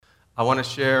I want to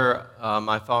share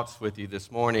my thoughts with you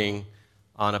this morning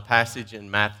on a passage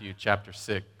in Matthew chapter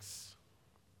 6.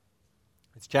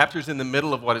 It's chapters in the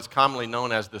middle of what is commonly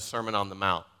known as the Sermon on the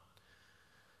Mount.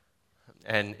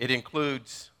 And it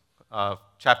includes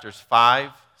chapters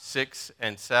 5, 6,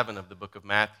 and 7 of the book of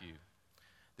Matthew.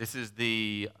 This is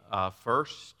the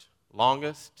first,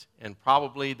 longest, and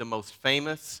probably the most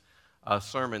famous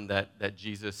sermon that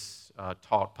Jesus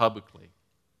taught publicly.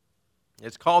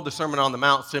 It's called the Sermon on the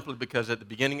Mount simply because at the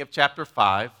beginning of chapter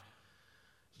 5,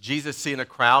 Jesus, seeing a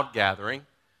crowd gathering,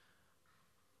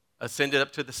 ascended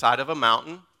up to the side of a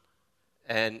mountain,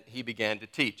 and he began to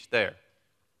teach there.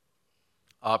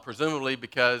 Presumably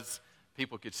because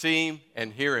people could see him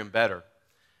and hear him better.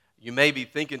 You may be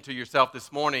thinking to yourself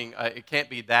this morning, it can't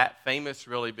be that famous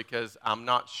really because I'm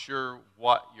not sure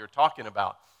what you're talking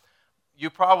about. You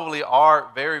probably are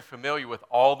very familiar with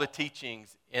all the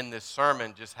teachings in this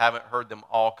sermon, just haven't heard them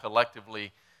all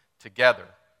collectively together.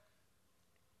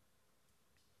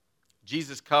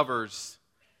 Jesus covers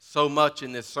so much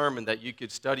in this sermon that you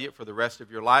could study it for the rest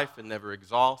of your life and never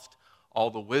exhaust all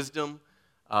the wisdom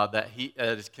that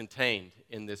is contained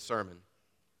in this sermon.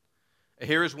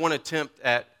 Here is one attempt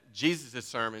at Jesus'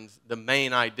 sermons, the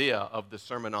main idea of the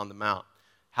Sermon on the Mount.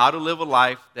 How to live a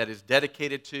life that is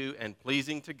dedicated to and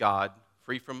pleasing to God,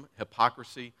 free from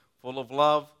hypocrisy, full of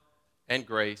love and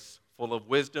grace, full of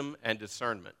wisdom and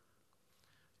discernment.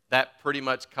 That pretty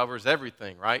much covers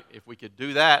everything, right? If we could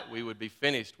do that, we would be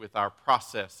finished with our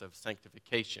process of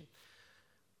sanctification.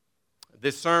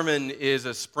 This sermon is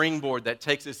a springboard that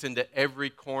takes us into every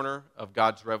corner of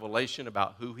God's revelation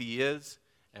about who He is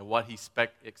and what He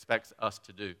expects us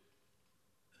to do.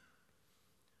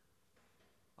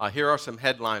 Here are some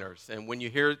headliners, and when you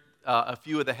hear a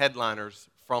few of the headliners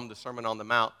from the Sermon on the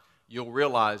Mount, you'll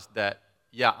realize that,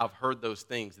 yeah, I've heard those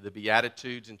things. The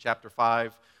Beatitudes in chapter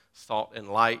 5, salt and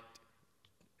light,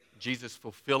 Jesus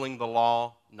fulfilling the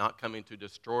law, not coming to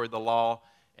destroy the law,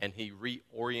 and He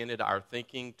reoriented our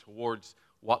thinking towards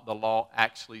what the law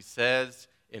actually says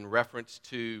in reference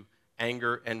to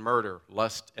anger and murder,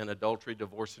 lust and adultery,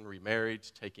 divorce and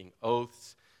remarriage, taking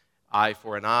oaths, eye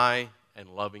for an eye, and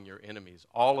loving your enemies.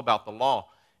 All about the law.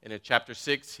 And in chapter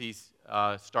 6, he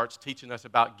starts teaching us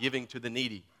about giving to the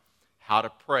needy, how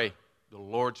to pray. The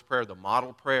Lord's Prayer, the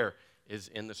model prayer, is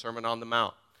in the Sermon on the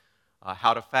Mount.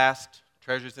 How to fast,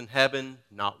 treasures in heaven,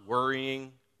 not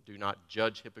worrying, do not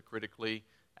judge hypocritically,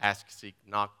 ask, seek,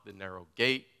 knock, the narrow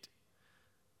gate,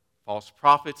 false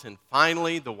prophets, and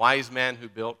finally, the wise man who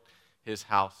built his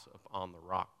house upon the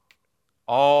rock.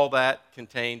 All that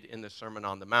contained in the Sermon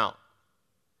on the Mount.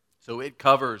 So it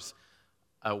covers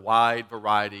a wide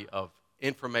variety of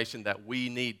information that we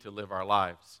need to live our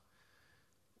lives.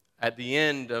 At the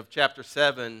end of chapter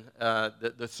 7,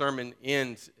 the sermon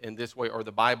ends in this way, or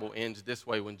the Bible ends this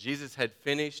way. When Jesus had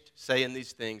finished saying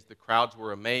these things, the crowds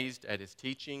were amazed at His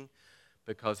teaching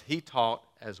because He taught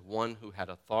as one who had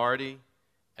authority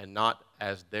and not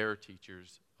as their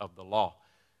teachers of the law.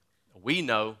 We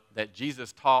know that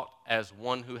Jesus taught as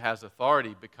one who has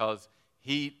authority because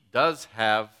He does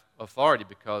have authority,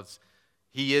 because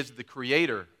He is the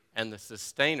creator and the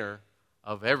sustainer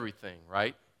of everything,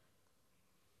 right?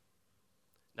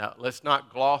 Now, let's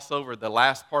not gloss over the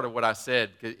last part of what I said,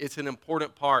 because it's an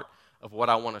important part of what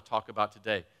I want to talk about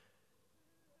today.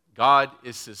 God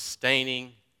is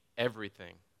sustaining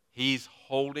everything. He's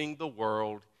holding the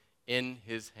world in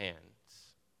His hands.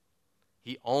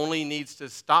 He only needs to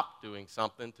stop doing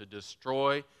something to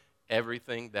destroy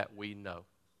everything that we know.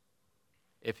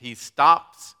 If He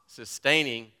stops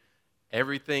sustaining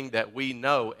everything that we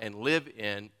know and live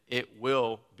in, it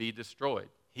will be destroyed.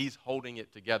 He's holding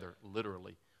it together,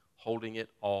 literally, holding it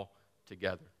all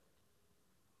together.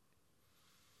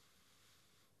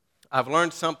 I've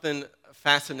learned something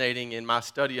fascinating in my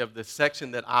study of the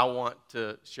section that I want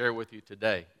to share with you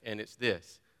today, and it's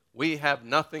this. We have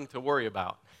nothing to worry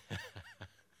about.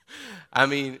 I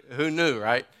mean, who knew,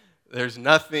 right? There's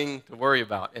nothing to worry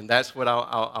about, and that's what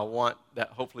I want that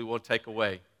hopefully we'll take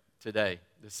away today.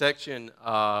 The section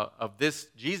of this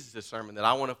Jesus' sermon that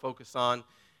I want to focus on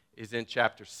is in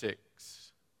chapter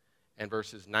 6 and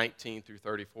verses 19 through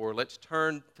 34. Let's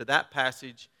turn to that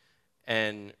passage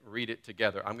and read it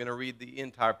together. I'm going to read the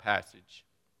entire passage.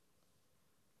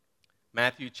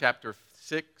 Matthew chapter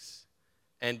 6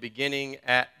 and beginning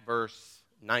at verse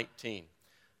 19.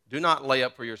 Do not lay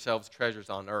up for yourselves treasures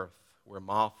on earth, where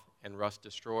moth and rust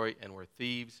destroy, and where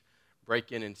thieves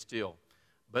break in and steal.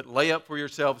 But lay up for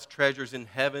yourselves treasures in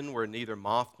heaven, where neither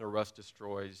moth nor rust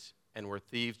destroys, and where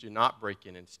thieves do not break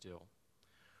in and steal.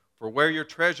 For where your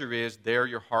treasure is, there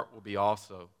your heart will be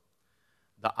also.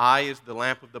 The eye is the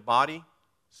lamp of the body.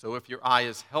 So if your eye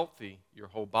is healthy, your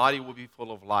whole body will be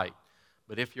full of light.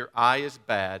 But if your eye is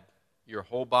bad, your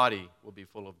whole body will be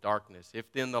full of darkness.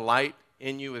 If then the light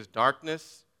in you is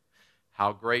darkness,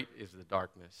 how great is the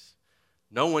darkness?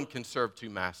 No one can serve two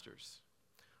masters.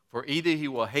 For either he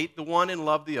will hate the one and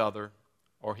love the other,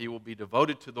 or he will be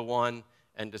devoted to the one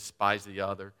and despise the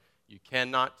other. You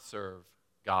cannot serve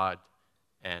God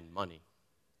and money.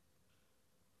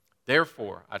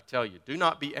 Therefore, I tell you, do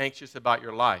not be anxious about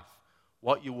your life,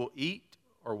 what you will eat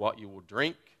or what you will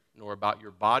drink, nor about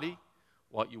your body,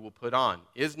 what you will put on.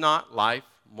 Is not life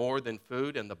more than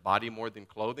food and the body more than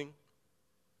clothing?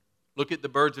 Look at the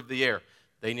birds of the air.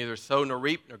 They neither sow nor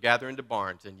reap nor gather into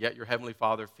barns, and yet your heavenly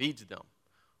Father feeds them.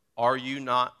 Are you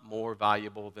not more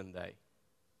valuable than they?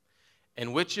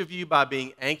 And which of you, by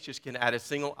being anxious, can add a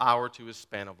single hour to his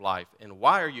span of life? And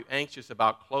why are you anxious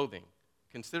about clothing?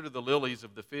 Consider the lilies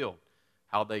of the field,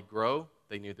 how they grow.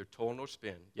 They neither toil nor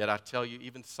spin. Yet I tell you,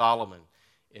 even Solomon,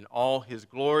 in all his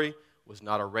glory, was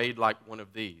not arrayed like one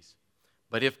of these.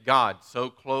 But if God so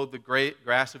clothed the great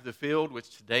grass of the field,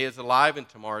 which today is alive and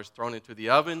tomorrow is thrown into the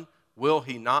oven, will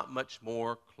he not much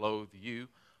more clothe you,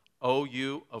 O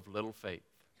you of little faith?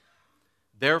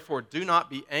 Therefore, do not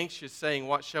be anxious, saying,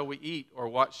 what shall we eat, or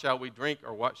what shall we drink,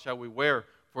 or what shall we wear?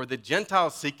 For the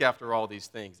Gentiles seek after all these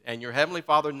things, and your heavenly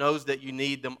Father knows that you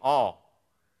need them all.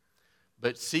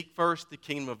 But seek first the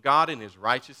kingdom of God and his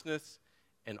righteousness,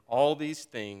 and all these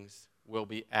things will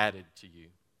be added to you.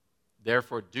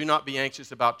 Therefore, do not be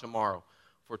anxious about tomorrow,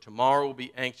 for tomorrow will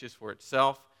be anxious for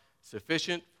itself.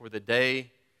 Sufficient for the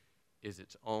day is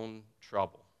its own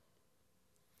trouble.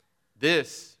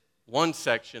 This one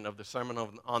section of the Sermon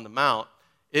on the Mount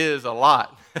is a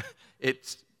lot.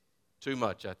 It's too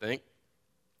much, I think,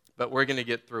 but we're going to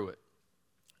get through it.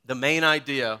 The main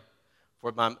idea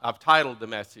I've titled the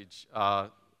message,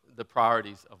 The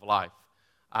Priorities of Life.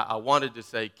 I wanted to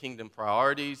say kingdom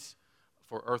priorities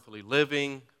for earthly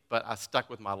living, but I stuck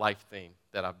with my life theme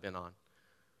that I've been on.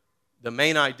 The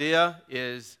main idea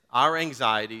is our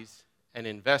anxieties and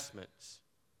investments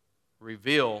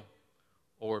reveal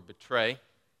or betray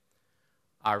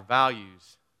our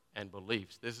values and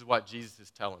beliefs. This is what Jesus is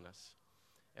telling us.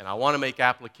 And I want to make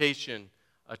application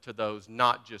to those,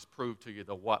 not just prove to you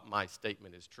what my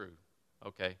statement is true.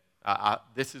 Okay?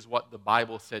 This is what the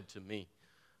Bible said to me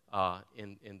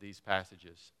in these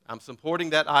passages. I'm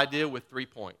supporting that idea with 3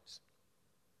 points.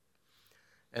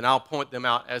 And I'll point them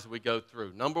out as we go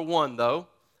through. Number 1, though,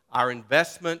 our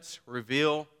investments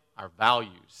reveal our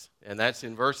values. And that's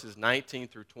in verses 19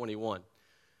 through 21.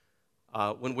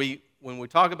 When we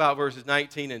talk about verses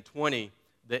 19 and 20,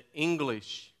 the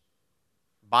English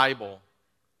Bible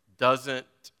doesn't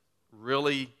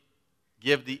really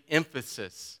give the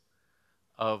emphasis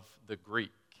of the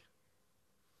Greek.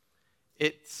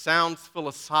 It sounds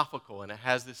philosophical, and it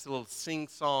has this little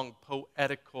sing-song,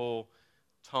 poetical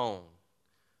tone.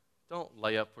 Don't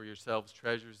lay up for yourselves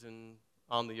treasures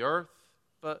on the earth,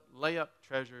 but lay up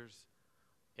treasures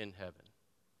in heaven.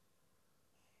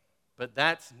 But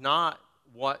that's not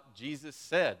what Jesus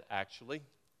said, actually.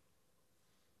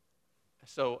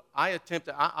 So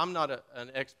I'm not an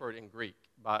expert in Greek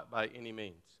by any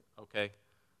means, okay?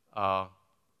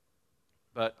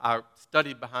 But I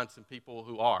studied behind some people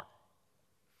who are.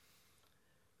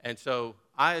 And so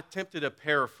I attempted a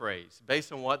paraphrase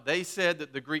based on what they said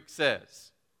that the Greek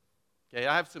says. Okay,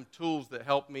 I have some tools that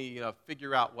help me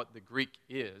figure out what the Greek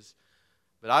is,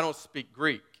 but I don't speak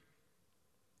Greek.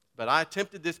 But I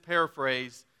attempted this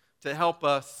paraphrase to help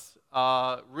us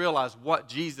realize what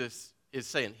Jesus is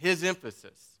saying, his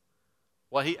emphasis,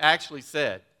 what he actually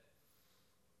said.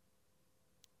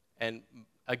 And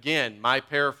again, my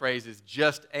paraphrase is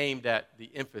just aimed at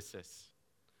the emphasis.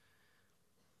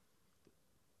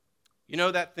 You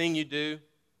know that thing you do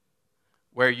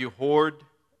where you hoard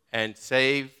and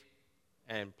save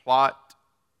and plot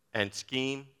and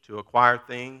scheme to acquire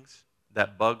things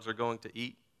that bugs are going to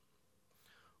eat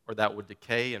or that would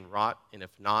decay and rot, and if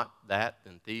not that,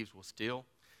 then thieves will steal?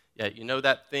 Yeah, you know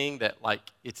that thing that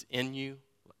it's in you,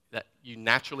 that you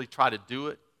naturally try to do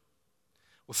it?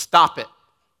 Well, stop it.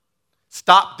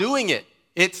 Stop doing it.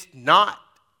 It's not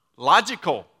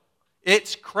logical.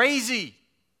 It's crazy.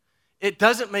 It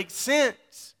doesn't make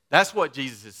sense. That's what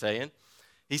Jesus is saying.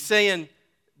 He's saying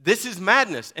this is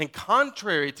madness and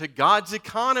contrary to God's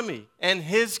economy and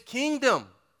his kingdom.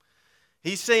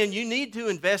 He's saying you need to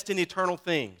invest in eternal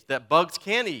things that bugs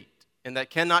can't eat and that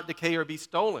cannot decay or be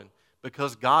stolen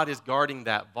because God is guarding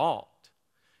that vault.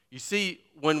 You see,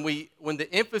 when the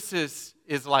emphasis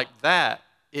is like that,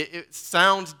 it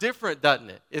sounds different, doesn't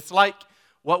it? It's like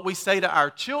what we say to our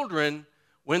children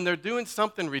when they're doing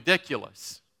something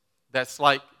ridiculous that's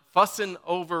like fussing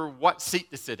over what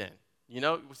seat to sit in. You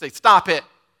know, we say, stop it.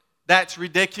 That's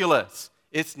ridiculous.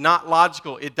 It's not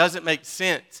logical. It doesn't make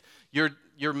sense.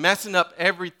 You're messing up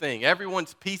everything,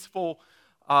 everyone's peaceful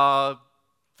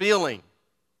feeling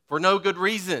for no good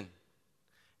reason.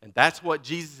 And that's what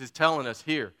Jesus is telling us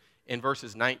here in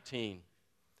verses 19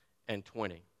 and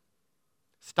 20.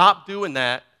 Stop doing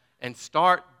that and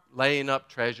start laying up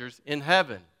treasures in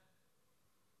heaven,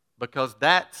 because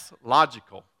that's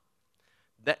logical.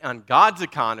 That on God's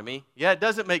economy, yeah, it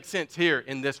doesn't make sense here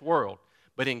in this world,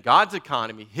 but in God's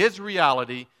economy, His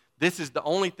reality, this is the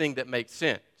only thing that makes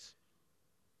sense.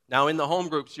 Now, in the home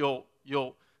groups,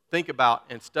 you'll think about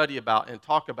and study about and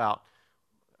talk about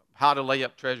how to lay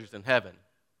up treasures in heaven,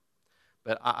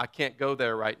 but I can't go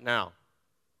there right now.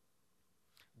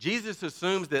 Jesus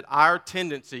assumes that our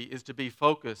tendency is to be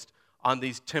focused on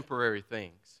these temporary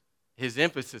things. His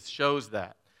emphasis shows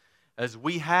that. As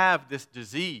we have this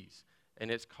disease, and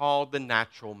it's called the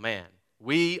natural man.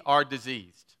 We are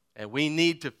diseased, and we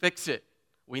need to fix it.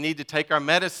 We need to take our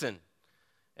medicine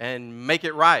and make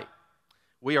it right.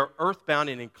 We are earthbound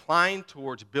and inclined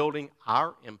towards building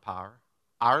our empire,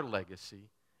 our legacy,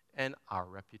 and our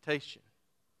reputation.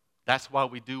 That's why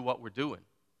we do what we're doing.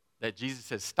 That Jesus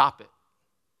says, stop it.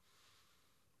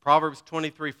 Proverbs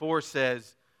 23:4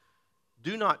 says,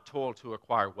 do not toil to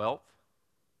acquire wealth.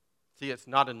 See, it's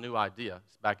not a new idea.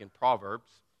 It's back in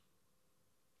Proverbs.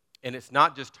 And it's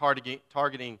not just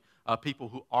targeting people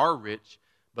who are rich,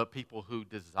 but people who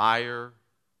desire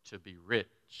to be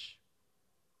rich.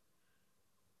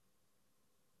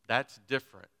 That's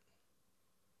different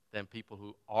than people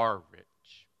who are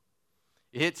rich.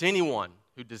 It hits anyone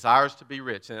who desires to be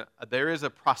rich. And there is a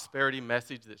prosperity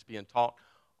message that's being taught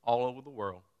all over the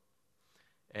world.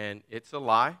 And it's a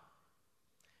lie,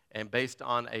 and based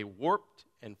on a warped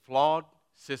and flawed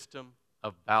system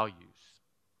of values.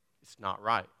 It's not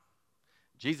right.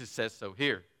 Jesus says so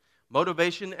here.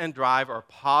 Motivation and drive are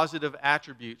positive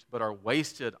attributes, but are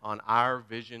wasted on our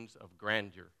visions of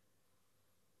grandeur.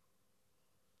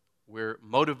 We're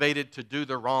motivated to do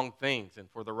the wrong things and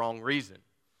for the wrong reason.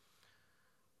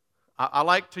 I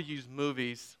like to use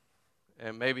movies,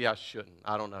 and maybe I shouldn't.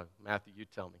 I don't know. Matthew, you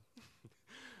tell me.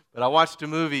 But I watched a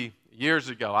movie years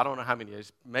ago. I don't know how many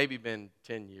years. Maybe been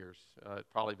 10 years. It's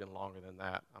probably been longer than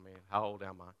that. I mean, how old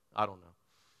am I? I don't know.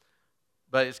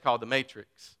 But it's called The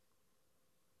Matrix.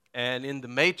 And in The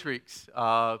Matrix,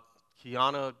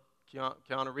 Keanu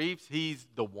Reeves, he's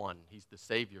the one. He's the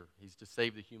savior. He's to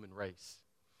save the human race.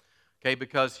 Okay,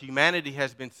 because humanity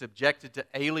has been subjected to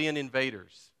alien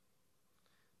invaders.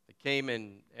 They came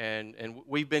in, and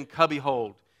we've been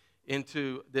cubbyholed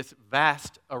into this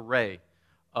vast array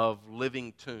of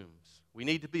living tombs. We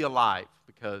need to be alive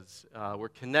because we're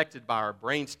connected by our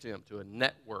brainstem to a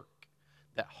network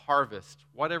that harvests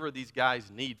whatever these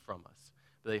guys need from us.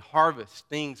 They harvest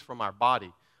things from our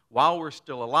body while we're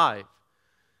still alive.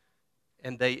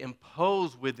 And they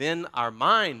impose within our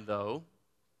mind, though,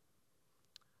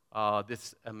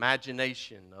 this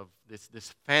imagination of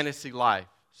this fantasy life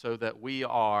so that we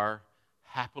are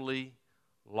happily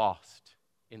lost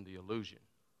in the illusion.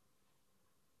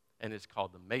 And it's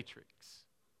called the Matrix.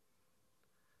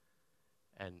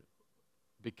 And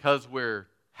because we're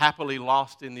happily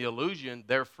lost in the illusion,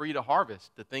 they're free to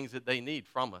harvest the things that they need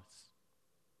from us.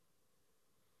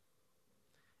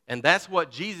 And that's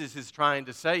what Jesus is trying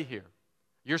to say here.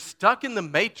 You're stuck in the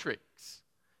Matrix.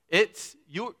 It's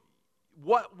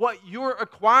what you're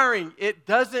acquiring, it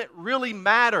doesn't really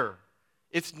matter.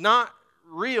 It's not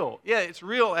real. Yeah, it's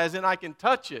real as in I can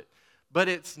touch it, but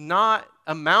it's not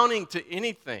amounting to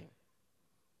anything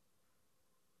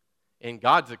in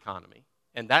God's economy.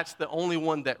 And that's the only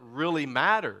one that really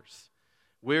matters.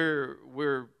 We're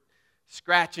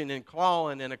scratching and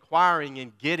clawing and acquiring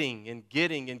and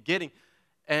getting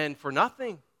and for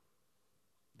nothing.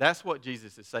 That's what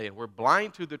Jesus is saying. We're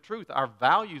blind to the truth. Our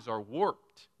values are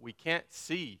warped. We can't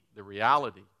see the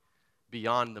reality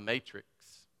beyond the matrix.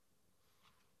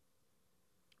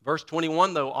 Verse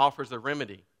 21, though, offers a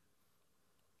remedy.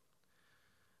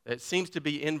 It seems to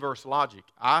be inverse logic.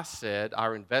 I said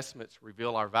our investments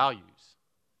reveal our values.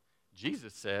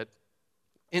 Jesus said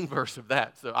inverse of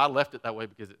that. So I left it that way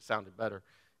because it sounded better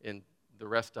in the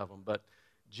rest of them. But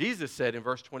Jesus said in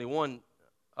verse 21,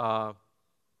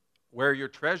 where your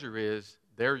treasure is,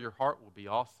 there your heart will be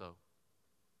also.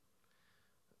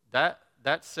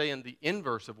 That's saying the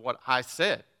inverse of what I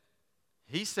said.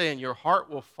 He's saying your heart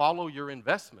will follow your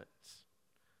investments.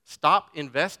 Stop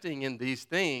investing in these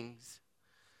things.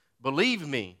 Believe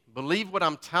me. Believe what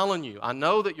I'm telling you. I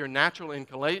know that your natural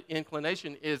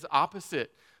inclination is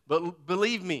opposite, but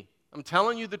believe me. I'm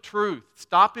telling you the truth.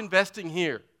 Stop investing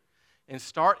here and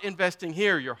start investing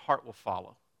here, your heart will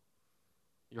follow.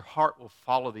 Your heart will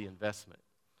follow the investment.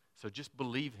 So just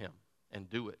believe him and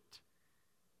do it.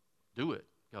 Do it,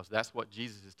 because that's what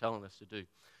Jesus is telling us to do.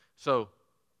 So,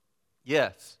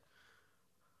 yes,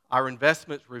 our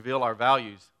investments reveal our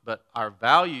values, but our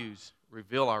values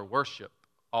reveal our worship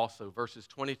also, verses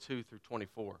 22 through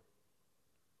 24.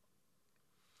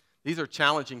 These are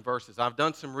challenging verses. I've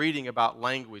done some reading about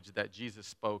language that Jesus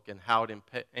spoke and how it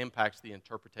impacts the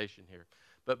interpretation here.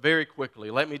 But very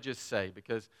quickly, let me just say,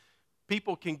 because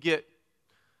people can get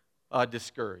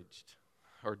discouraged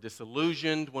or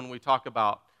disillusioned when we talk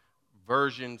about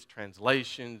versions,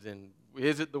 translations, and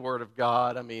is it the Word of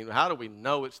God? I mean, how do we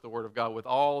know it's the Word of God with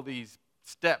all these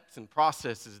steps and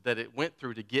processes that it went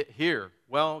through to get here?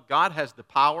 Well, God has the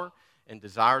power and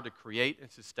desire to create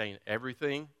and sustain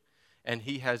everything, and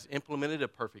He has implemented a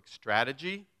perfect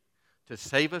strategy to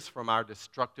save us from our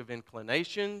destructive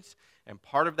inclinations, and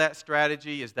part of that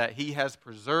strategy is that He has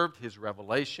preserved His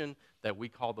revelation that we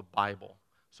call the Bible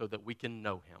so that we can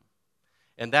know Him.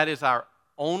 And that is our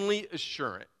only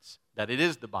assurance that it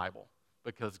is the Bible,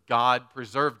 because God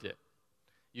preserved it.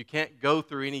 You can't go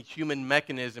through any human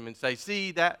mechanism and say,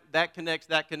 see, that connects,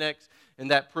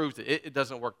 and that proves it. It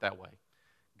doesn't work that way.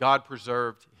 God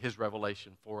preserved His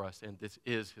revelation for us, and this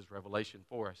is His revelation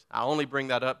for us. I only bring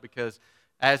that up because,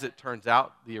 as it turns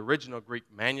out, the original Greek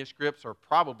manuscripts are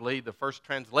probably the first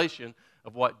translation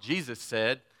of what Jesus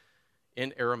said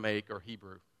in Aramaic or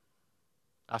Hebrew.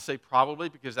 I say probably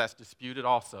because that's disputed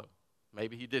also.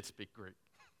 Maybe He did speak Greek.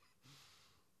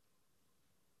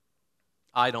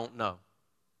 I don't know.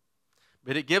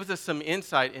 But it gives us some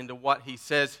insight into what He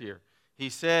says here. He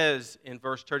says in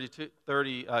verse 22,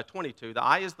 the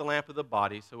eye is the lamp of the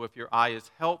body, so if your eye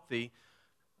is healthy,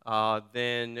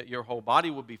 then your whole body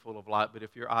will be full of light, but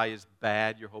if your eye is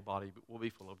bad, your whole body will be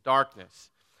full of darkness.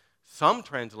 Some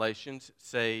translations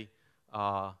say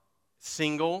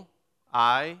single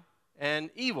eye and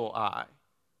evil eye.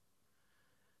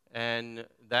 And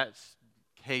that's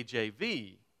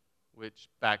KJV, which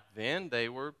back then they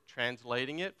were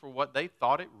translating it for what they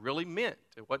thought it really meant.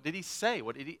 What did He say?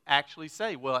 What did He actually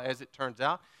say? Well, as it turns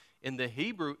out, in the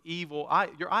Hebrew, evil eye,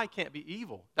 your eye can't be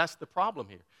evil. That's the problem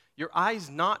here. Your eye's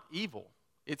not evil.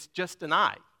 It's just an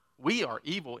eye. We are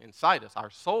evil inside us. Our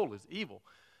soul is evil.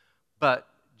 But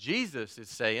Jesus is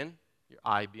saying, your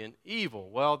eye being evil.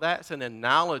 Well, that's an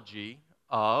analogy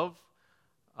of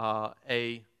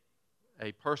a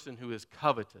person who is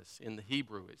covetous in the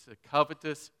Hebrew. It's a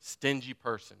covetous, stingy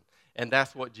person. And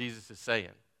that's what Jesus is saying,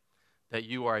 that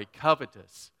you are a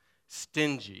covetous,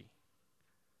 stingy,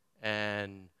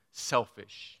 and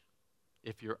selfish.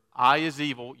 If your eye is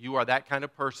evil, you are that kind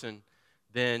of person,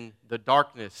 then the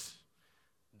darkness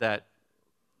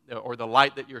or the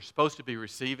light that you're supposed to be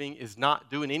receiving is not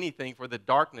doing anything for the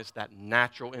darkness, that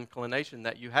natural inclination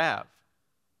that you have.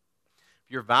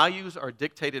 If your values are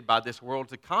dictated by this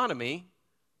world's economy,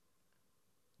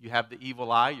 you have the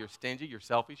evil eye, you're stingy, you're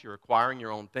selfish, you're acquiring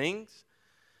your own things,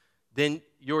 then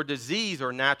your disease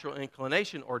or natural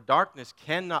inclination or darkness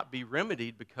cannot be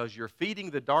remedied because you're feeding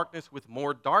the darkness with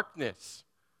more darkness.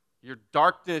 Your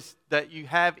darkness that you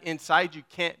have inside you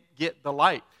can't get the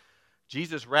light.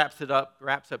 Jesus wraps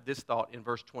up this thought in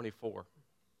verse 24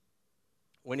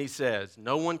 when He says,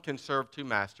 no one can serve two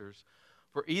masters,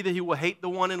 for either he will hate the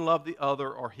one and love the other,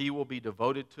 or he will be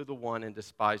devoted to the one and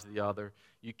despise the other.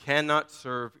 You cannot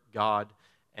serve God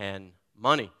and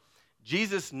money.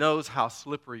 Jesus knows how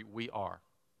slippery we are.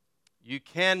 You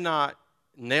cannot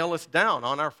nail us down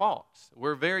on our faults.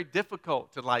 We're very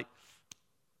difficult to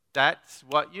that's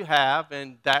what you have,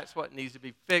 and that's what needs to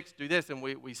be fixed. Do this, and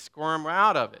we squirm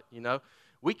out of it,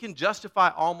 We can justify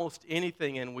almost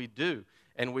anything, and we do.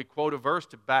 And we quote a verse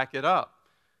to back it up.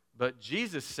 But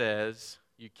Jesus says,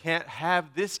 you can't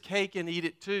have this cake and eat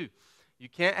it too. You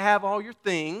can't have all your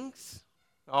things,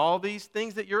 all these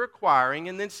things that you're acquiring,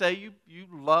 and then say you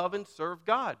love and serve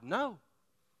God. No.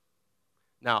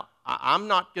 Now, I'm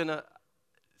not going to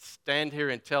stand here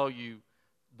and tell you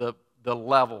the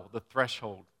level, the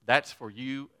threshold. That's for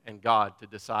you and God to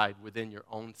decide within your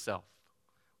own self.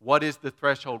 What is the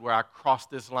threshold where I cross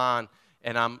this line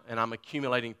and I'm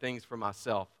accumulating things for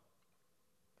myself?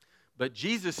 But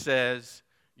Jesus says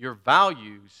your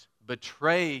values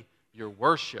betray your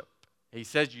worship. He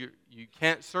says you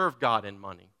can't serve God and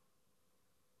money.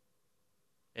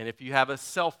 And if you have a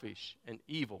selfish and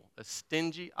evil, a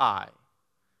stingy eye,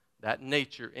 that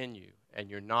nature in you, and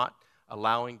you're not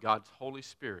allowing God's Holy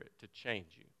Spirit to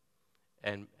change you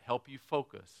and help you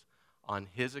focus on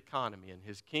His economy and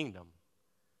His kingdom,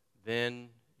 then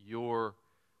you're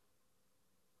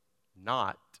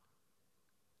not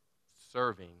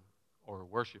serving or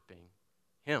worshiping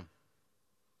Him.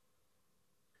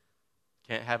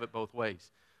 Can't have it both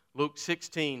ways. Luke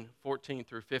 16, 14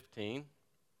 through 15.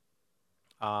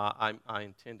 I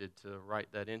intended to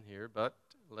write that in here, but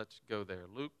let's go there.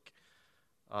 Luke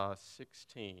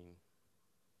 16.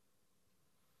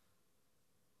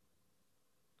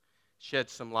 Shed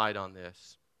some light on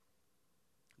this.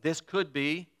 This could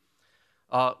be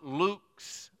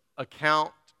Luke's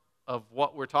account of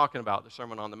what we're talking about, the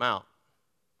Sermon on the Mount.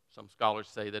 Some scholars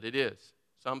say that it is.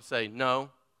 Some say no.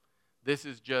 This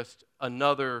is just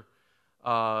another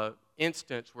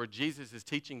instance where Jesus is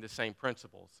teaching the same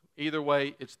principles. Either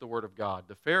way, it's the Word of God.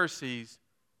 The Pharisees,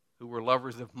 who were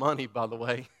lovers of money, by the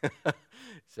way, it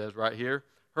says right here,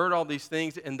 heard all these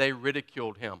things and they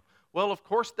ridiculed him. Well, of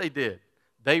course they did.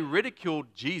 They ridiculed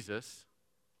Jesus,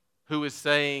 who is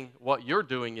saying what you're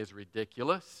doing is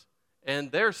ridiculous,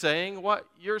 and they're saying what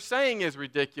you're saying is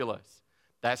ridiculous.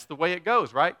 That's the way it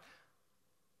goes, right?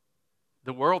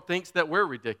 The world thinks that we're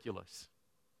ridiculous.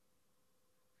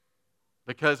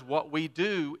 Because what we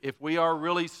do, if we are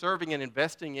really serving and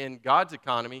investing in God's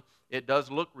economy, it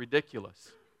does look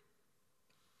ridiculous.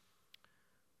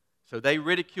 So they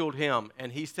ridiculed him,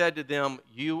 and he said to them,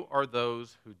 "You are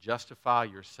those who justify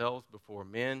yourselves before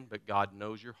men, but God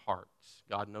knows your hearts."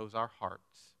 God knows our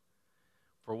hearts.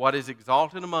 "For what is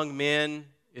exalted among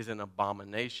men is an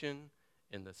abomination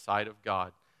in the sight of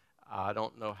God." I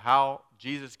don't know how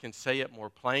Jesus can say it more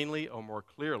plainly or more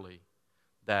clearly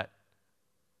that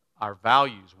our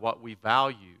values, what we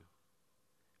value,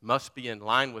 must be in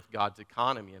line with God's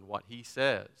economy and what He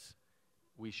says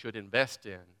we should invest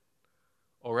in,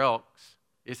 or else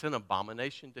it's an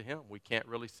abomination to Him. We can't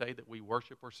really say that we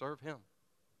worship or serve Him.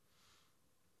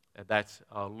 And that's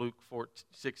Luke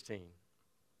 16.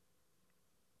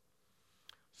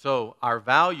 So our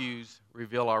values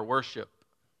reveal our worship,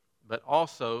 but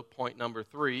also, point number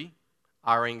 3,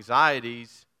 our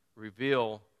anxieties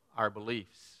reveal our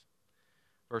beliefs.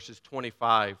 Verses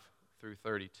 25 through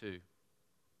 32.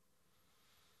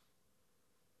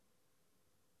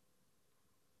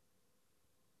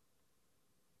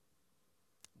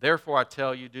 "Therefore I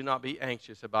tell you, do not be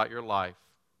anxious about your life,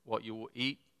 what you will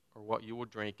eat or what you will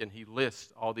drink." And he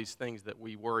lists all these things that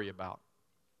we worry about.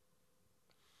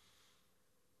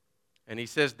 And he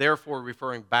says, therefore,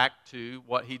 referring back to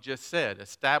what he just said,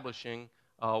 establishing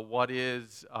what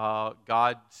is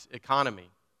God's economy.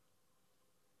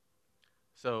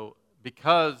 So,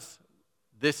 because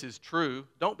this is true,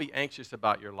 don't be anxious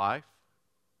about your life.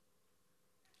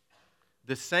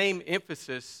 The same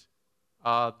emphasis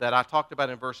that I talked about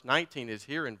in verse 19 is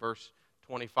here in verse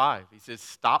 25. He says,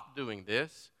 stop doing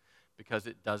this because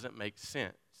it doesn't make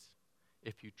sense.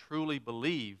 If you truly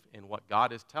believe in what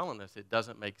God is telling us, it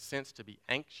doesn't make sense to be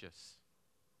anxious.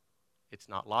 It's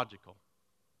not logical.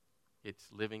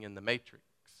 It's living in the matrix.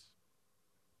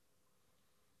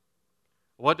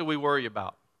 What do we worry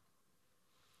about?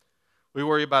 We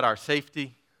worry about our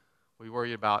safety. We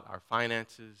worry about our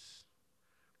finances,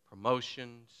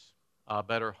 promotions, a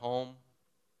better home,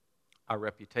 our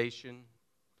reputation,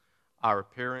 our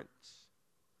appearance.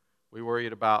 We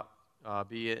worried about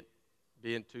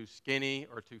being too skinny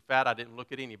or too fat. I didn't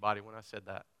look at anybody when I said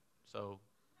that. So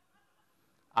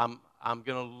I'm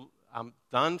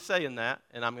done saying that,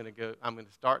 and I'm going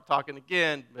to start talking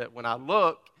again, but when I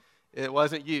look, it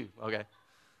wasn't you. Okay.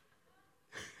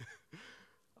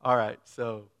 All right.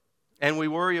 So, and we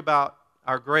worry about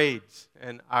our grades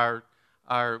and our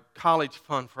college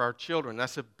fund for our children.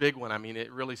 That's a big one. I mean,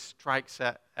 it really strikes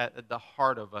at the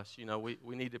heart of us. You know,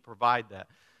 we need to provide that.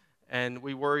 And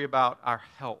we worry about our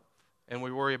health, and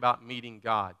we worry about meeting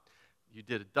God. You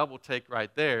did a double take right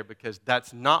there, because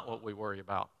that's not what we worry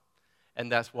about.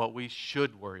 And that's what we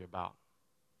should worry about.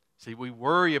 See, we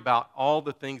worry about all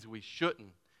the things we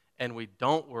shouldn't, and we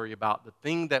don't worry about the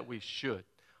thing that we should.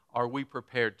 Are we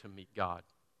prepared to meet God?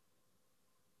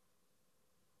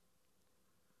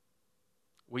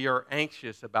 We are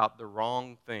anxious about the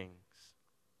wrong things.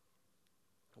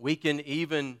 We can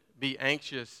even be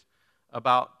anxious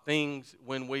about things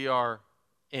when we are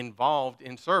involved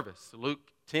in service.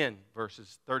 Luke 10,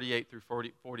 verses 38 through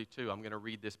 42. I'm going to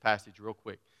read this passage real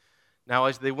quick. Now,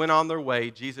 as they went on their way,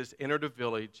 Jesus entered a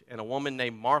village, and a woman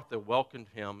named Martha welcomed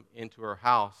him into her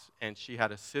house. And she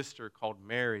had a sister called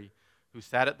Mary, who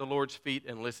sat at the Lord's feet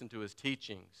and listened to his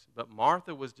teachings. But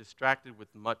Martha was distracted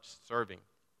with much serving.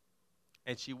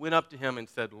 And she went up to him and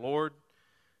said, "Lord,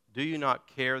 do you not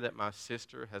care that my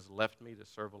sister has left me to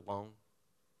serve alone?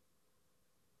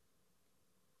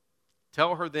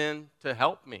 Tell her then to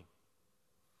help me."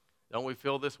 Don't we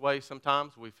feel this way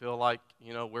sometimes? We feel like,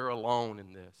 we're alone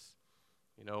in this.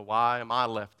 Why am I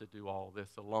left to do all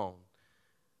this alone?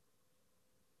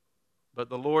 But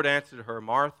the Lord answered her,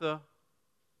 Martha,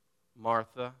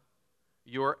 Martha,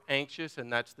 you are anxious,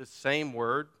 and that's the same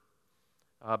word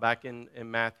back in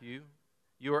Matthew.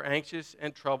 You are anxious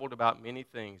and troubled about many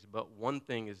things, but one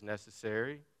thing is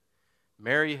necessary.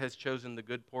 Mary has chosen the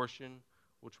good portion,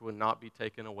 which will not be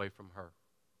taken away from her.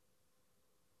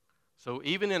 So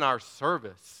even in our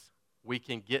service, we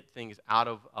can get things out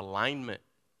of alignment,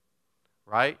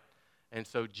 right? And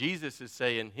so Jesus is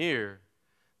saying here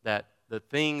that the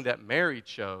thing that Mary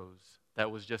chose,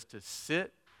 that was just to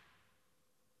sit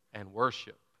and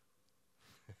worship,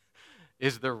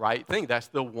 is the right thing. That's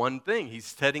the one thing. He's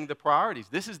setting the priorities.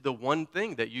 This is the one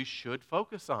thing that you should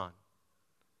focus on.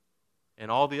 And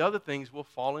all the other things will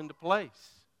fall into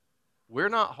place. We're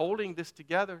not holding this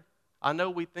together. I know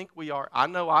we think we are.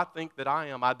 I think that I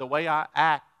am. The way I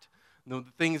act, the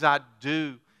things I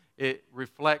do, it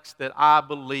reflects that I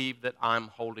believe that I'm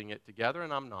holding it together,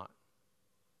 and I'm not.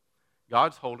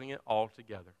 God's holding it all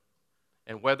together.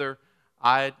 And whether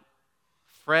I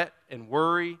fret and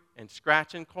worry and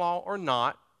scratch and claw or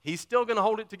not, He's still going to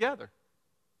hold it together.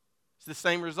 It's the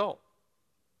same result.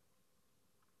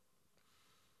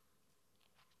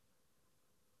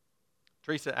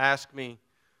 Teresa asked me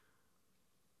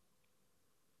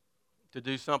to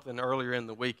do something earlier in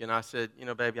the week, and I said,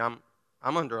 baby, I'm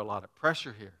under a lot of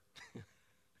pressure here.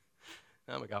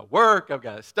 I've got work, I've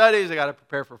got studies, I got to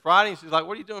prepare for Friday. And she's like,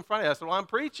 what are you doing Friday? I said, well, I'm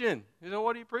preaching.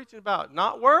 What are you preaching about?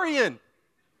 Not worrying.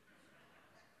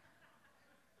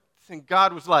 And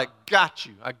God was like, got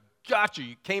you. I got you.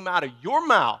 You came out of your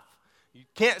mouth. You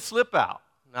can't slip out.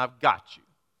 And I've got you.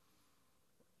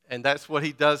 And that's what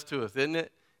He does to us, isn't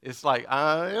it? It's like,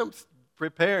 I am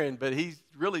preparing, but He's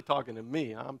really talking to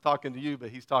me. I'm talking to you, but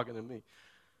He's talking to me.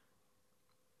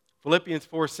 Philippians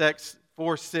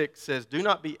 4:6 says, do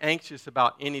not be anxious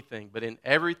about anything, but in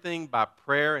everything by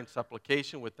prayer and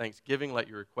supplication with thanksgiving, let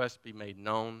your requests be made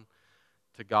known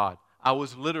to God. I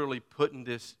was literally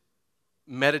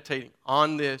meditating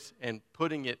on this and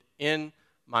putting it in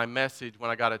my message when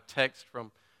I got a text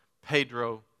from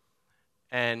Pedro,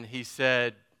 and he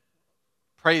said,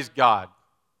 praise God.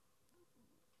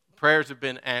 Prayers have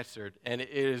been answered, and it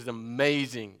is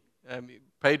amazing.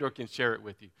 Pedro can share it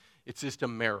with you. It's just a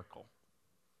miracle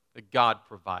that God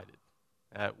provided,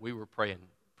 that we were praying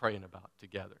about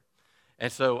together.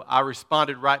 And so I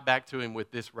responded right back to him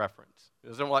with this reference.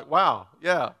 Because I'm like, wow,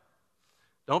 yeah,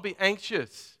 don't be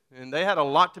anxious. And they had a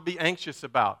lot to be anxious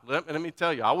about. Let me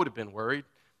tell you, I would have been worried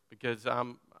because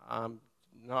I'm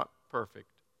not perfect.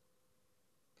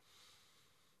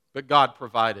 But God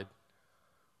provided.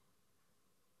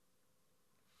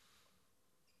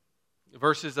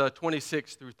 Verses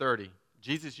 26 through 30.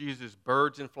 Jesus uses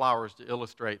birds and flowers to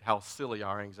illustrate how silly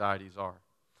our anxieties are.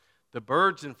 The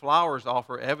birds and flowers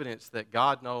offer evidence that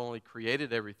God not only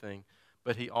created everything,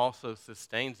 but He also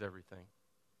sustains everything.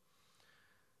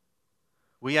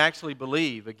 We actually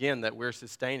believe, again, that we're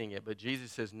sustaining it, but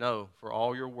Jesus says, no, for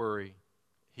all your worry,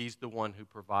 He's the one who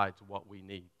provides what we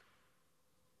need.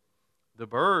 The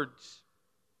birds,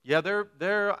 yeah,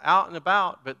 they're out and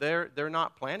about, but they're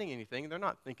not planning anything. They're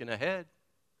not thinking ahead.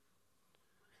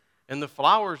 And the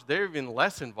flowers, they're even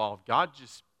less involved. God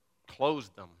just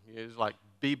clothed them. It's like,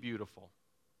 be beautiful.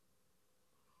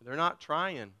 They're not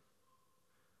trying.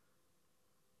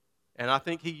 And I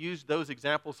think He used those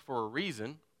examples for a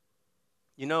reason.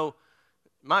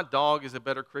 My dog is a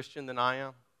better Christian than I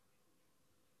am.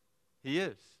 He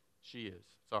is. She is.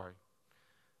 Sorry.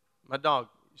 My dog,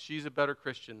 she's a better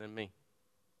Christian than me.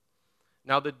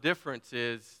 Now, the difference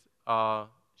is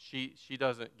she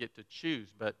doesn't get to choose,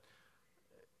 but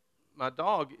my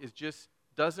dog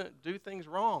doesn't do things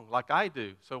wrong like I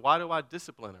do. So why do I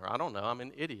discipline her? I don't know. I'm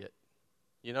an idiot.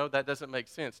 That doesn't make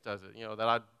sense, does it? That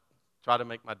I try to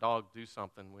make my dog do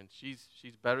something when she's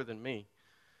better than me.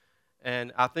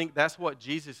 And I think that's what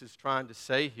Jesus is trying to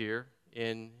say here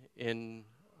in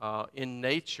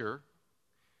nature.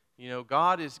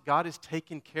 God is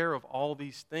taking care of all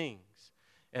these things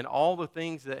and all the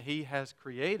things that He has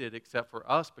created, except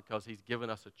for us, because He's given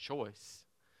us a choice.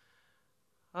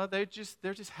 They're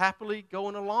just happily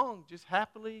going along, just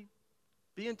happily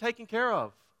being taken care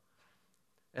of,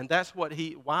 and that's why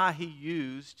He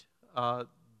used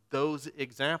those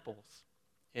examples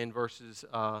in verses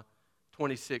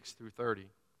 26 through 30.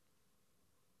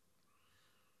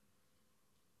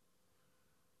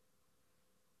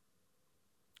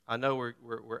 I know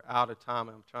we're out of time.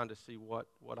 I'm trying to see what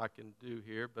I can do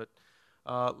here, but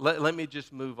let me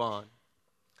just move on.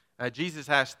 Jesus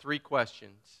has 3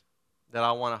 questions that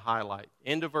I want to highlight.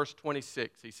 End of verse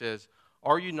 26, He says,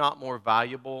 are you not more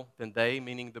valuable than they,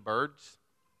 meaning the birds?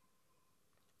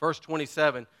 Verse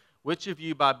 27, Which of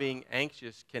you, by being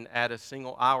anxious, can add a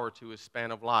single hour to his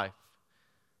span of life?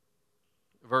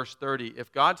 Verse 30,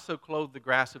 if God so clothed the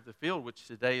grass of the field, which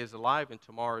today is alive and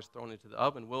tomorrow is thrown into the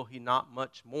oven, will he not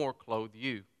much more clothe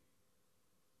you?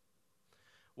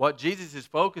 What Jesus is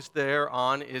focused there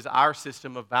on is our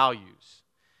system of values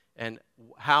and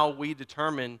how we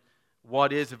determine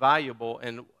what is valuable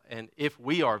and if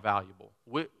we are valuable.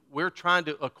 We're trying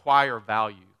to acquire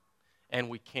value, and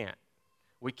we can't.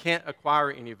 We can't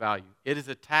acquire any value. It is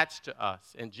attached to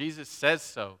us, and Jesus says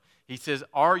so. He says,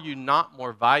 are you not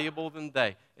more valuable than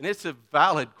they? And it's a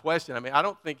valid question. I mean, I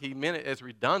don't think he meant it as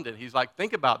redundant. He's like,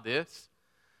 think about this.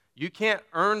 You can't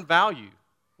earn value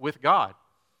with God.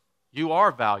 You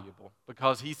are valuable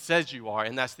because he says you are,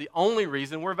 and that's the only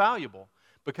reason we're valuable,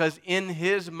 because in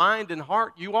his mind and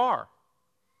heart, you are.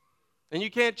 And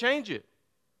you can't change it.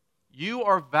 You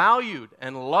are valued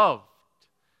and loved,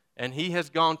 and he has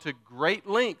gone to great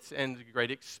lengths and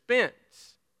great expense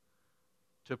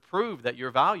to prove that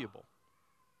you're valuable.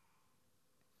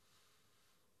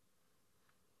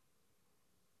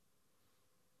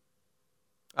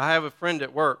 I have a friend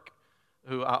at work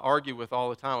who I argue with all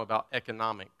the time about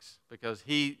economics because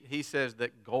he says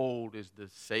that gold is the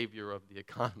savior of the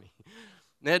economy.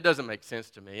 Now, it doesn't make sense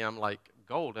to me. I'm like,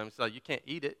 gold? I'm like, you can't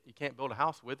eat it. You can't build a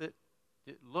house with it.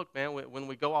 Look, man, when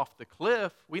we go off the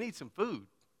cliff, we need some food.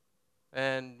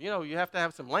 And, you have to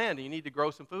have some land, and you need to grow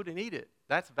some food and eat it.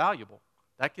 That's valuable.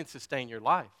 That can sustain your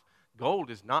life. Gold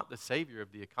is not the savior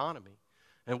of the economy.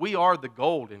 And we are the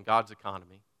gold in God's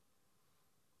economy.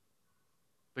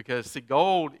 Because, see,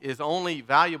 gold is only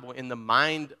valuable in the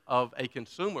mind of a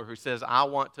consumer who says, I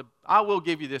will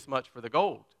give you this much for the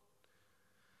gold.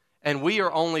 And we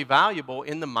are only valuable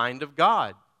in the mind of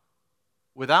God.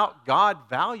 Without God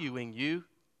valuing you,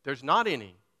 there's not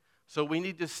any. So we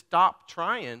need to stop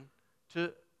trying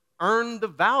to earn the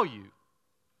value.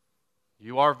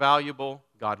 You are valuable.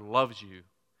 God loves you.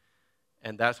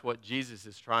 And that's what Jesus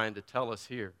is trying to tell us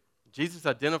here. Jesus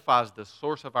identifies the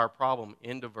source of our problem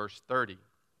into verse 30.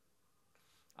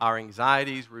 Our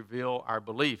anxieties reveal our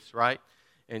beliefs, right?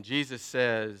 And Jesus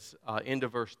says, into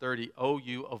verse 30, "O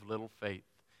you of little faith."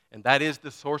 And that is the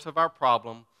source of our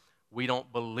problem. We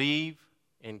don't believe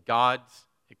in God's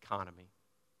economy.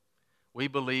 We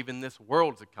believe in this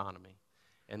world's economy.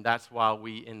 And that's why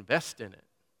we invest in it.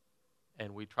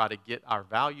 And we try to get our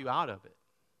value out of it.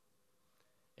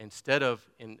 Instead of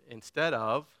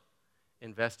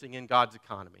investing in God's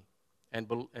economy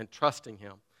and trusting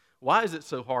him. Why is it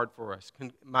so hard for us?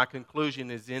 My conclusion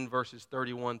is in verses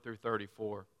 31 through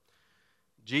 34.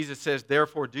 Jesus says,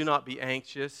 "Therefore do not be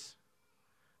anxious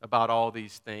about all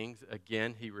these things."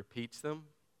 Again, he repeats them.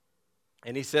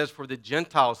 And he says, "For the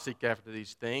Gentiles seek after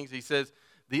these things." He says,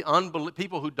 the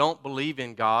people who don't believe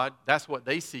in God, that's what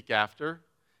they seek after.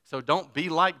 So don't be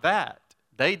like that.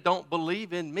 They don't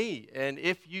believe in me. And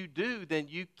if you do, then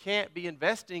you can't be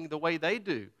investing the way they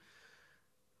do.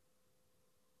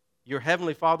 Your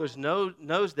heavenly Father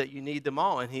knows that you need them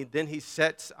all, and then he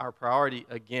sets our priority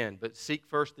again. But seek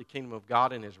first the kingdom of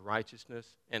God and his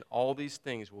righteousness, and all these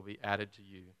things will be added to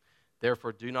you.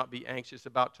 Therefore, do not be anxious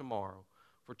about tomorrow,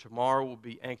 for tomorrow will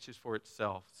be anxious for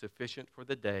itself. Sufficient for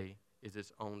the day is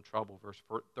its own trouble. Verse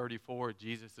 34,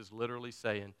 Jesus is literally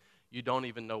saying, you don't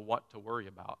even know what to worry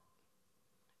about.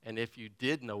 And if you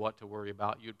did know what to worry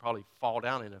about, you'd probably fall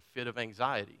down in a fit of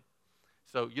anxiety.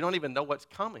 So you don't even know what's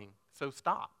coming, so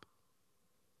stop.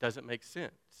 Doesn't make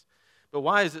sense. But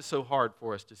why is it so hard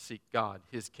for us to seek God,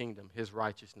 his kingdom, his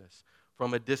righteousness,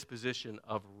 from a disposition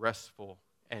of restful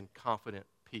and confident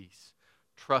peace,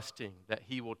 trusting that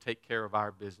he will take care of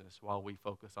our business while we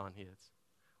focus on his?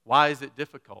 Why is it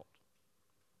difficult?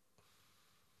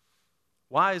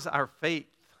 Why is our faith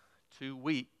too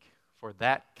weak for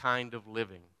that kind of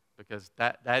living? Because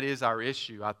that is our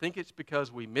issue. I think it's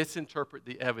because we misinterpret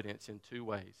the evidence in two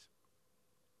ways.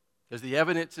 Because the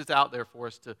evidence is out there for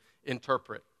us to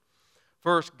interpret.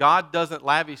 First, God doesn't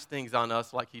lavish things on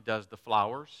us like he does the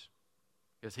flowers.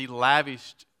 Because he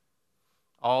lavished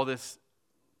all this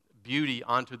beauty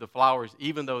onto the flowers,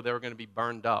 even though they were going to be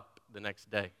burned up the next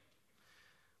day.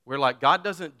 We're like, God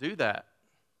doesn't do that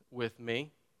with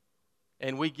me.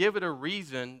 And we give it a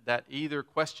reason that either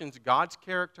questions God's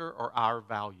character or our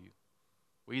value.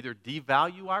 We either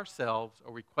devalue ourselves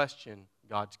or we question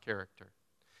God's character.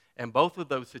 And both of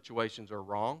those situations are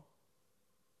wrong.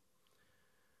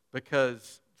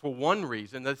 Because for one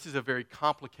reason, this is a very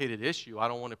complicated issue. I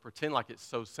don't want to pretend like it's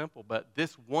so simple, but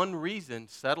this one reason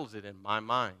settles it in my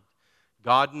mind.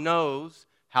 God knows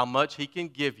how much he can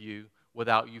give you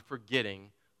without you forgetting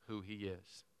who he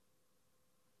is.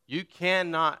 You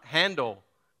cannot handle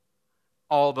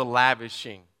all the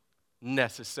lavishing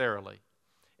necessarily.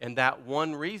 And that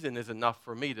one reason is enough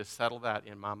for me to settle that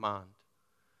in my mind.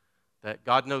 That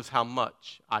God knows how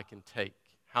much I can take,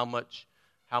 how much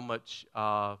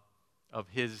of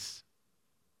His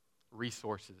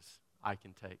resources I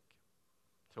can take.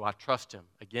 So I trust Him.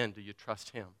 Again, do you trust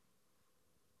Him?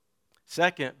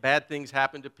 Second, bad things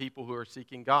happen to people who are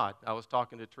seeking God. I was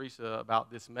talking to Teresa about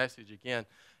this message again,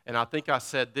 and I think I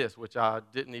said this, which I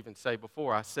didn't even say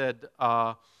before. I said,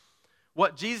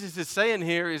 what Jesus is saying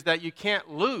here is that you can't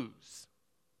lose.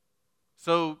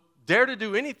 So dare to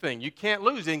do anything. You can't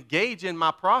lose. Engage in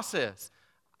my process.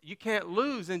 You can't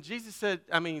lose. And Jesus said,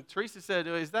 Teresa said,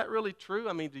 is that really true?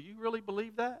 Do you really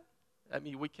believe that?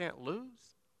 We can't lose?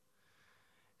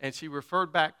 And she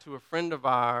referred back to a friend of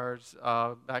ours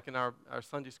back in our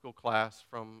Sunday school class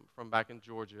from back in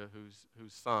Georgia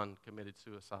whose son committed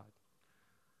suicide.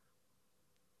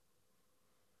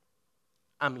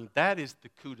 That is the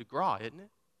coup de grace, isn't it?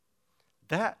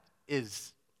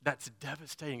 That's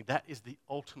devastating. That is the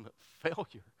ultimate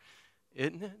failure,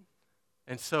 isn't it?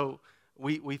 And so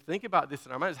we think about this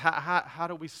in our minds. How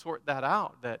do we sort that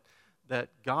out? That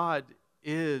God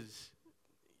is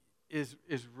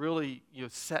really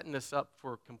setting us up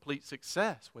for complete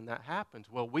success when that happens.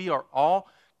 Well, we are all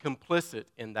complicit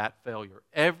in that failure.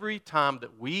 Every time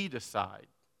that we decide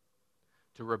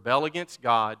to rebel against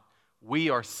God,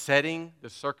 we are setting the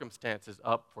circumstances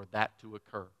up for that to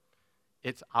occur.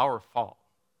 It's our fault.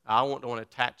 I don't want to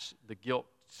attach the guilt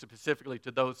specifically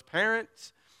to those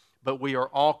parents, but we are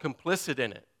all complicit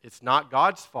in it. It's not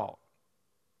God's fault.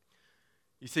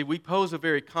 You see, we pose a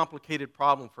very complicated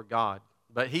problem for God,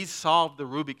 but He's solved the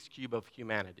Rubik's Cube of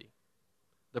humanity.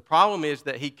 The problem is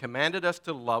that He commanded us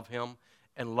to love Him,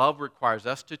 and love requires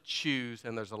us to choose,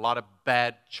 and there's a lot of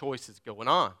bad choices going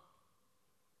on.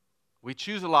 We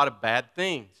choose a lot of bad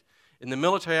things. In the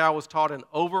military, I was taught an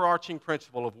overarching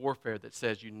principle of warfare that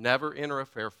says you never enter a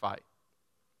fair fight.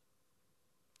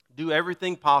 Do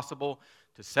everything possible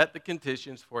to set the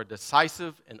conditions for a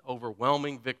decisive and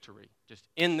overwhelming victory. Just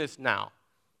end this now,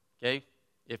 okay?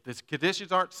 If the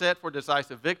conditions aren't set for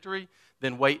decisive victory,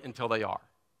 then wait until they are.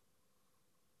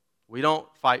 We don't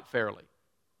fight fairly.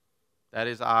 That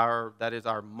is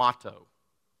our motto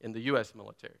in the U.S.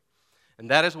 military. And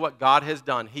that is what God has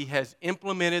done. He has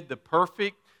implemented the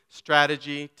perfect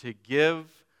strategy to give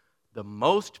the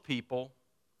most people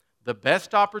the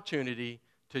best opportunity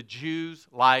to choose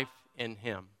life in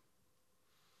Him.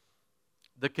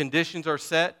 The conditions are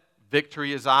set.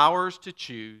 Victory is ours to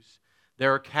choose.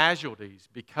 There are casualties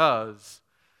because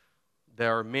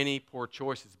there are many poor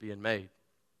choices being made.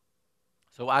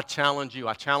 So I challenge you,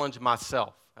 I challenge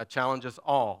myself, I challenge us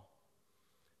all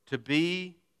to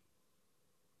be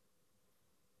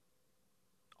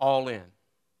all in.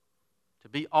 To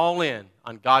be all in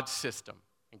on God's system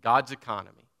and God's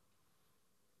economy.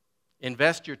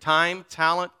 Invest your time,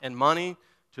 talent, and money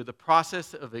to the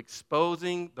process of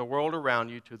exposing the world around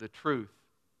you to the truth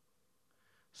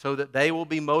so that they will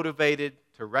be motivated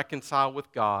to reconcile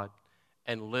with God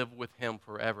and live with Him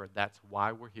forever. That's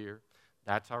why we're here.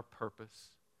 That's our purpose.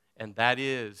 And that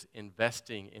is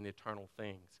investing in eternal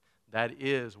things. That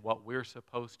is what we're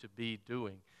supposed to be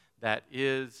doing. That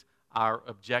is our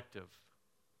objective.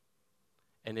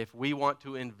 And if we want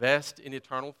to invest in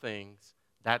eternal things,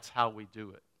 that's how we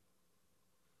do it.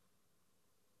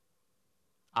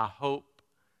 I hope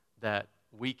that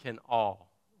we can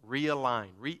all realign,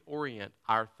 reorient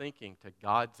our thinking to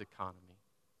God's economy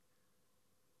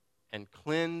and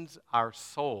cleanse our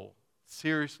soul,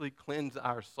 seriously cleanse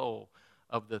our soul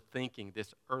of the thinking,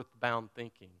 this earthbound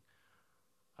thinking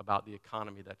about the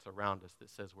economy that's around us that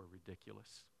says we're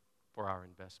ridiculous for our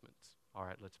investments. All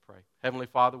right, let's pray. Heavenly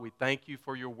Father, we thank You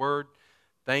for Your word.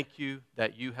 Thank You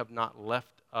that You have not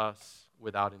left us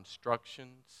without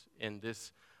instructions in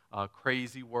this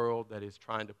crazy world that is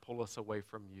trying to pull us away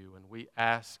from You. And we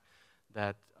ask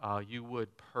that You would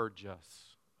purge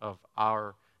us of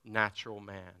our natural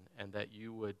man and that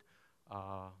You would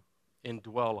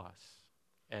indwell us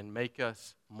and make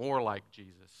us more like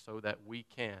Jesus so that we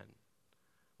can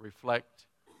reflect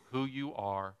who You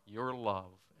are, Your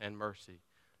love and mercy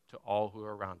to all who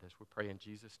are around us. We pray in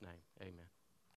Jesus' name. Amen.